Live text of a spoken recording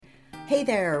Hey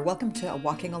there, welcome to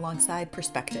Walking Alongside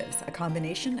Perspectives, a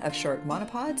combination of short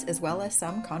monopods as well as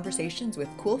some conversations with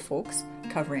cool folks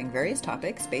covering various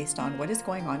topics based on what is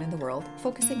going on in the world,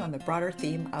 focusing on the broader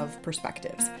theme of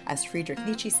perspectives. As Friedrich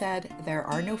Nietzsche said, there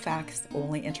are no facts,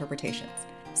 only interpretations.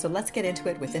 So let's get into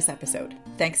it with this episode.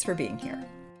 Thanks for being here.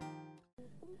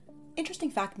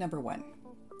 Interesting fact number 1.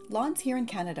 Lawns here in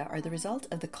Canada are the result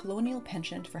of the colonial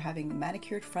penchant for having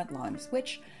manicured front lawns,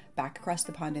 which, back across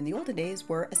the pond in the olden days,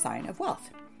 were a sign of wealth.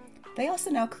 They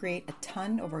also now create a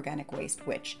ton of organic waste,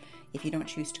 which, if you don't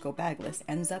choose to go bagless,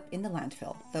 ends up in the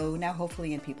landfill, though now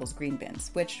hopefully in people's green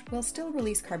bins, which will still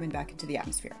release carbon back into the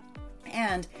atmosphere.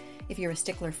 And if you're a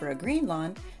stickler for a green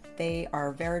lawn, they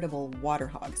are veritable water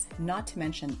hogs, not to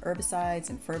mention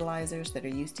herbicides and fertilizers that are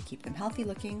used to keep them healthy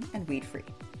looking and weed-free.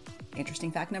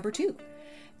 Interesting fact number 2.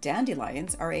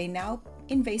 Dandelions are a now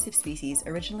invasive species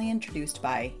originally introduced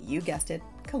by, you guessed it,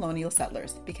 colonial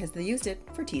settlers because they used it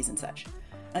for teas and such.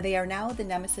 They are now the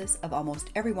nemesis of almost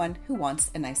everyone who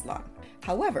wants a nice lawn.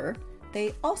 However,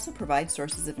 they also provide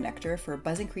sources of nectar for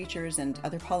buzzing creatures and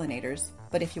other pollinators,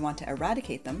 but if you want to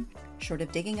eradicate them, short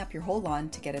of digging up your whole lawn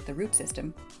to get at the root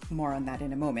system, more on that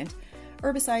in a moment,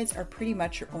 herbicides are pretty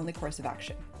much your only course of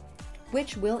action,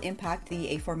 which will impact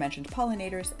the aforementioned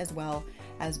pollinators as well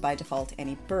as by default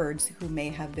any birds who may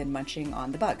have been munching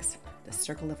on the bugs. The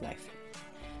circle of life.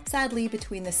 Sadly,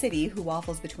 between the city, who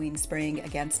waffles between spraying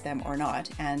against them or not,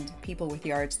 and people with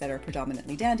yards that are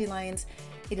predominantly dandelions,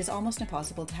 it is almost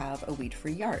impossible to have a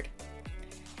weed-free yard.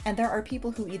 And there are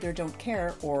people who either don't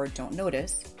care or don't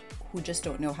notice, who just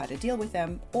don't know how to deal with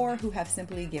them, or who have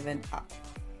simply given up.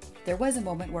 There was a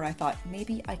moment where I thought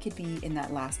maybe I could be in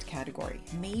that last category.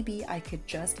 Maybe I could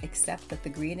just accept that the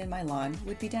green in my lawn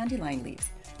would be dandelion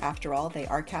leaves. After all, they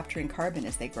are capturing carbon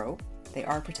as they grow. They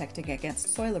are protecting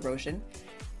against soil erosion.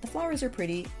 The flowers are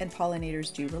pretty and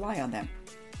pollinators do rely on them.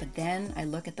 But then I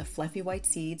look at the fluffy white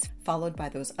seeds followed by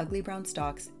those ugly brown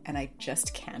stalks and I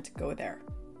just can't go there.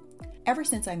 Ever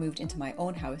since I moved into my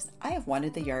own house, I have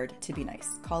wanted the yard to be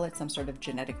nice. Call it some sort of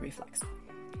genetic reflex.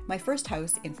 My first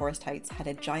house in Forest Heights had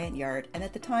a giant yard and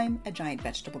at the time a giant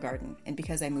vegetable garden, and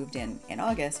because I moved in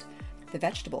August, the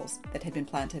vegetables that had been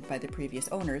planted by the previous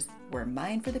owners were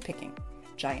mine for the picking.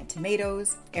 Giant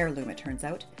tomatoes, heirloom it turns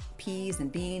out, peas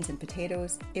and beans and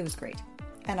potatoes, it was great.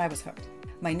 And I was hooked.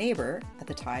 My neighbor at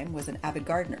the time was an avid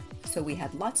gardener, so we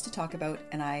had lots to talk about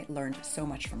and I learned so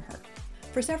much from her.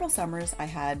 For several summers, I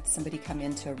had somebody come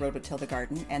in to rototill the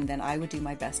garden, and then I would do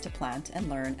my best to plant and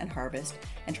learn and harvest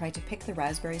and try to pick the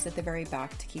raspberries at the very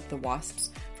back to keep the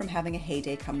wasps from having a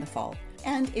heyday come the fall.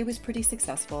 And it was pretty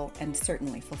successful and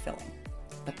certainly fulfilling.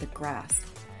 But the grass,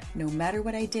 no matter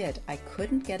what I did, I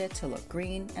couldn't get it to look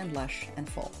green and lush and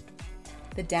full.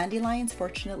 The dandelions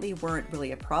fortunately weren't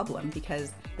really a problem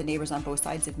because the neighbors on both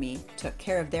sides of me took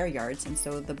care of their yards, and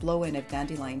so the blow-in of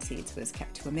dandelion seeds was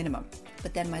kept to a minimum.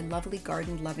 But then my lovely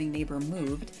garden-loving neighbor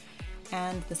moved,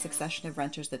 and the succession of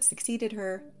renters that succeeded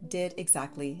her did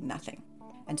exactly nothing.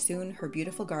 And soon her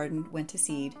beautiful garden went to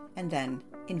seed, and then,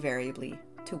 invariably,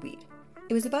 to weed.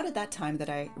 It was about at that time that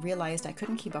I realized I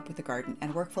couldn't keep up with the garden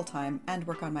and work full-time and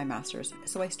work on my master's,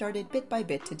 so I started bit by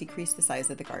bit to decrease the size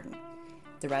of the garden.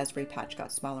 The raspberry patch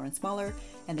got smaller and smaller,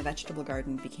 and the vegetable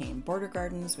garden became border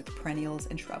gardens with perennials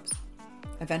and shrubs.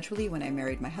 Eventually, when I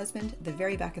married my husband, the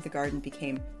very back of the garden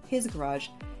became his garage,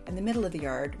 and the middle of the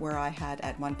yard, where I had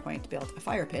at one point built a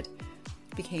fire pit,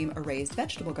 became a raised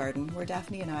vegetable garden where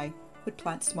Daphne and I would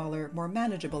plant smaller, more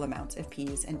manageable amounts of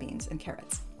peas and beans and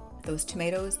carrots. Those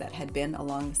tomatoes that had been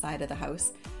along the side of the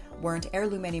house weren't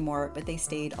heirloom anymore, but they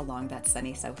stayed along that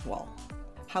sunny south wall.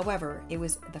 However, it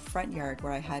was the front yard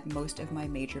where I had most of my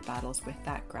major battles with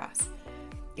that grass.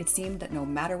 It seemed that no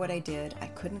matter what I did, I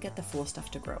couldn't get the full stuff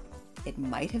to grow. It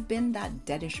might have been that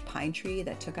deadish pine tree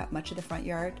that took up much of the front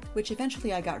yard, which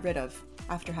eventually I got rid of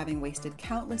after having wasted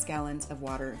countless gallons of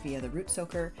water via the root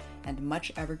soaker and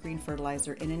much evergreen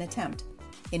fertilizer in an attempt,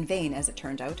 in vain as it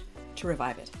turned out, to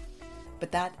revive it.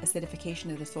 But that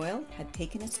acidification of the soil had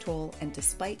taken its toll, and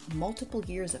despite multiple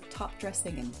years of top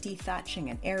dressing and dethatching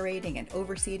and aerating and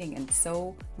overseeding and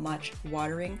so much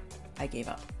watering, I gave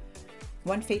up.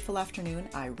 One fateful afternoon,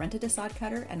 I rented a sod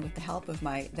cutter, and with the help of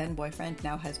my then boyfriend,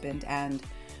 now husband, and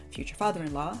future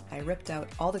father-in-law, I ripped out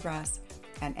all the grass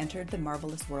and entered the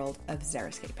marvelous world of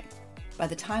xeriscaping. By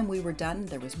the time we were done,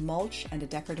 there was mulch and a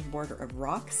decorative border of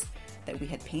rocks that we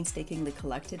had painstakingly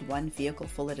collected one vehicle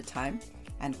full at a time,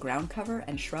 and ground cover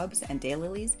and shrubs and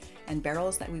daylilies and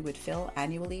barrels that we would fill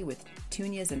annually with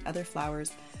petunias and other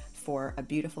flowers for a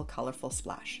beautiful, colorful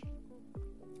splash.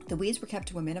 The weeds were kept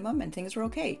to a minimum and things were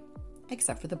okay,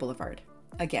 except for the boulevard.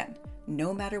 Again,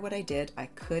 no matter what I did, I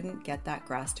couldn't get that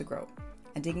grass to grow.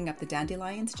 and digging up the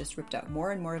dandelions just ripped out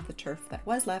more and more of the turf that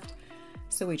was left,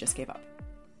 so we just gave up.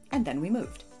 And then we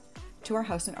moved to our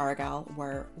house in Argyle,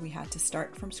 where we had to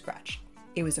start from scratch.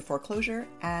 It was a foreclosure,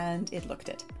 and it looked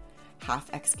it.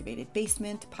 Half-excavated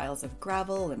basement, piles of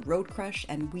gravel and road crush,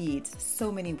 and weeds,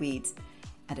 so many weeds,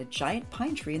 and a giant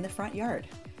pine tree in the front yard.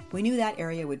 We knew that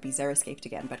area would be xeriscaped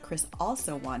again, but Chris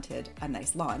also wanted a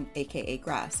nice lawn, aka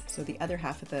grass, so the other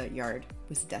half of the yard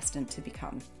was destined to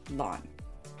become lawn.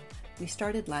 We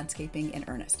started landscaping in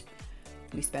earnest.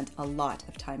 We spent a lot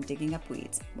of time digging up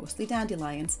weeds, mostly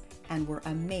dandelions, and were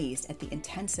amazed at the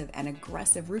intensive and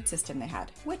aggressive root system they had,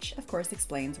 which of course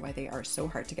explains why they are so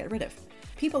hard to get rid of.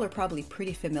 People are probably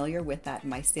pretty familiar with that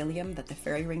mycelium that the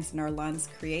fairy rings in our lawns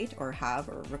create or have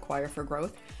or require for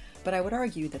growth, but I would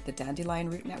argue that the dandelion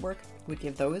root network would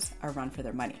give those a run for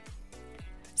their money.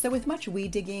 So with much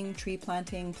weed digging, tree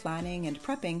planting, planning, and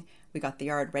prepping, we got the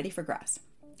yard ready for grass.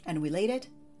 And we laid it,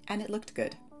 and it looked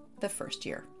good the first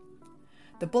year.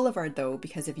 The boulevard, though,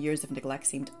 because of years of neglect,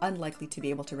 seemed unlikely to be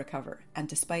able to recover, and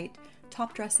despite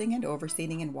top dressing and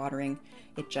overseeding and watering,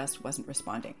 it just wasn't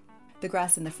responding. The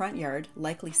grass in the front yard,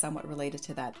 likely somewhat related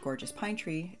to that gorgeous pine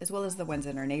tree, as well as the ones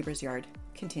in our neighbor's yard,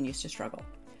 continues to struggle.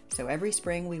 So every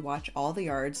spring we watch all the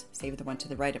yards, save the one to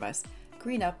the right of us,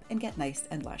 green up and get nice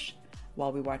and lush,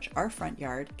 while we watch our front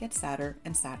yard get sadder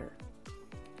and sadder.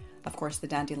 Of course, the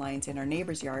dandelions in our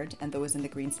neighbor's yard and those in the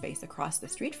green space across the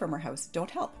street from our house don't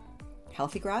help.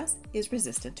 Healthy grass is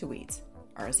resistant to weeds.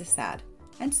 Ours is sad,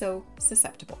 and so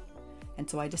susceptible. And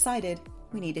so I decided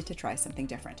we needed to try something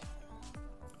different.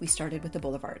 We started with the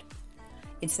boulevard.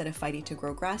 Instead of fighting to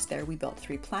grow grass there, we built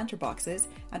 3 planter boxes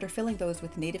and are filling those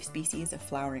with native species of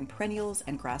flowering perennials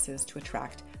and grasses to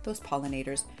attract those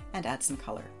pollinators and add some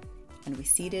color. And we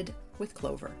seeded with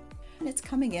clover. And it's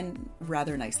coming in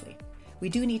rather nicely. We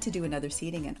do need to do another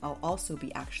seeding, and I'll also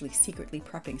be actually secretly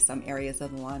prepping some areas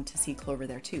of the lawn to seed clover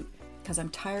there too, because I'm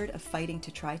tired of fighting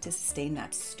to try to sustain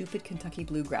that stupid Kentucky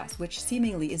bluegrass, which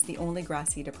seemingly is the only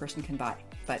grass seed a person can buy.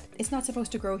 But it's not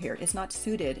supposed to grow here. It's not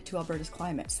suited to Alberta's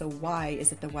climate. So why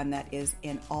is it the one that is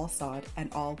in all sod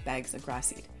and all bags of grass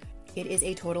seed? It is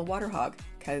a total water hog,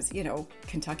 because,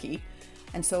 Kentucky.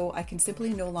 And so I can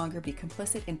simply no longer be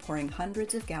complicit in pouring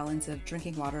hundreds of gallons of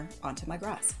drinking water onto my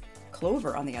grass.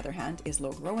 Clover, on the other hand, is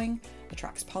low growing,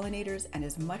 attracts pollinators, and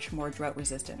is much more drought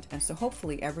resistant. And so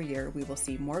hopefully every year we will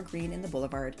see more green in the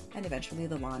boulevard and eventually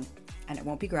the lawn, and it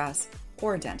won't be grass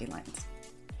or dandelions.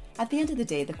 At the end of the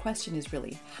day, the question is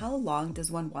really, how long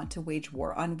does one want to wage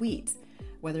war on weeds?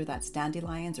 Whether that's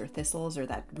dandelions or thistles or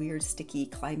that weird sticky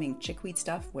climbing chickweed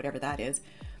stuff, whatever that is,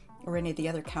 or any of the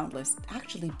other countless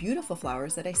actually beautiful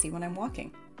flowers that I see when I'm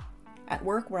walking. At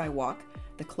work where I walk,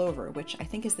 the clover, which I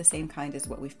think is the same kind as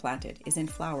what we've planted, is in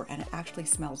flower and it actually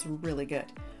smells really good.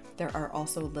 There are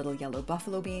also little yellow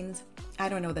buffalo beans. I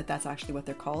don't know that that's actually what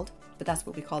they're called, but that's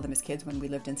what we called them as kids when we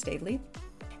lived in Staveley.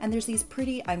 And there's these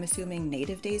pretty, I'm assuming,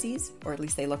 native daisies, or at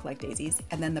least they look like daisies,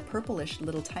 and then the purplish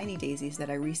little tiny daisies that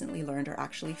I recently learned are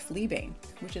actually fleabane,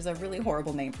 which is a really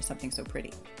horrible name for something so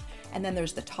pretty. And then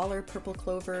there's the taller purple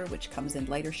clover, which comes in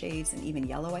lighter shades and even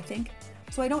yellow, I think.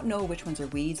 So I don't know which ones are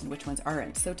weeds and which ones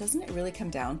aren't, so doesn't it really come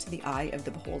down to the eye of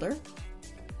the beholder?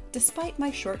 Despite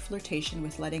my short flirtation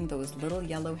with letting those little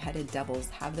yellow-headed devils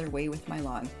have their way with my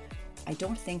lawn, I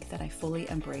don't think that I fully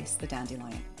embrace the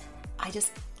dandelion. I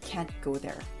just can't go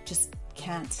there. Just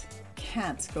can't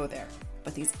go there.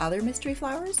 But these other mystery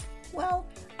flowers? Well,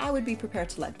 I would be prepared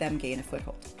to let them gain a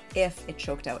foothold, if it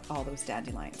choked out all those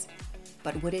dandelions.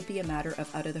 But would it be a matter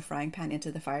of out of the frying pan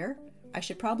into the fire? I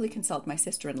should probably consult my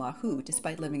sister-in-law who,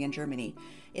 despite living in Germany,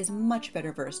 is much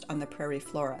better versed on the prairie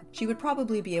flora. She would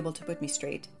probably be able to put me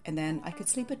straight, and then I could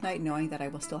sleep at night knowing that I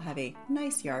will still have a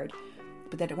nice yard,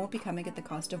 but that it won't be coming at the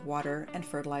cost of water and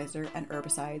fertilizer and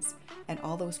herbicides, and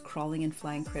all those crawling and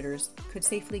flying critters could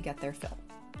safely get their fill.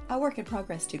 A work in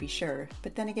progress to be sure,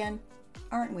 but then again,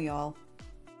 aren't we all?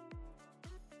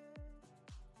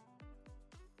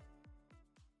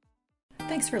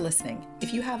 Thanks for listening.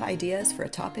 If you have ideas for a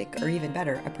topic, or even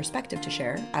better, a perspective to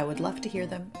share, I would love to hear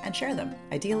them and share them,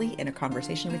 ideally in a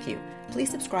conversation with you. Please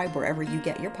subscribe wherever you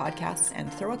get your podcasts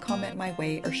and throw a comment my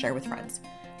way or share with friends.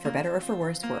 For better or for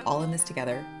worse, we're all in this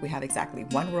together. We have exactly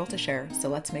one world to share, so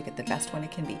let's make it the best one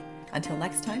it can be. Until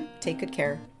next time, take good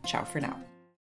care. Ciao for now.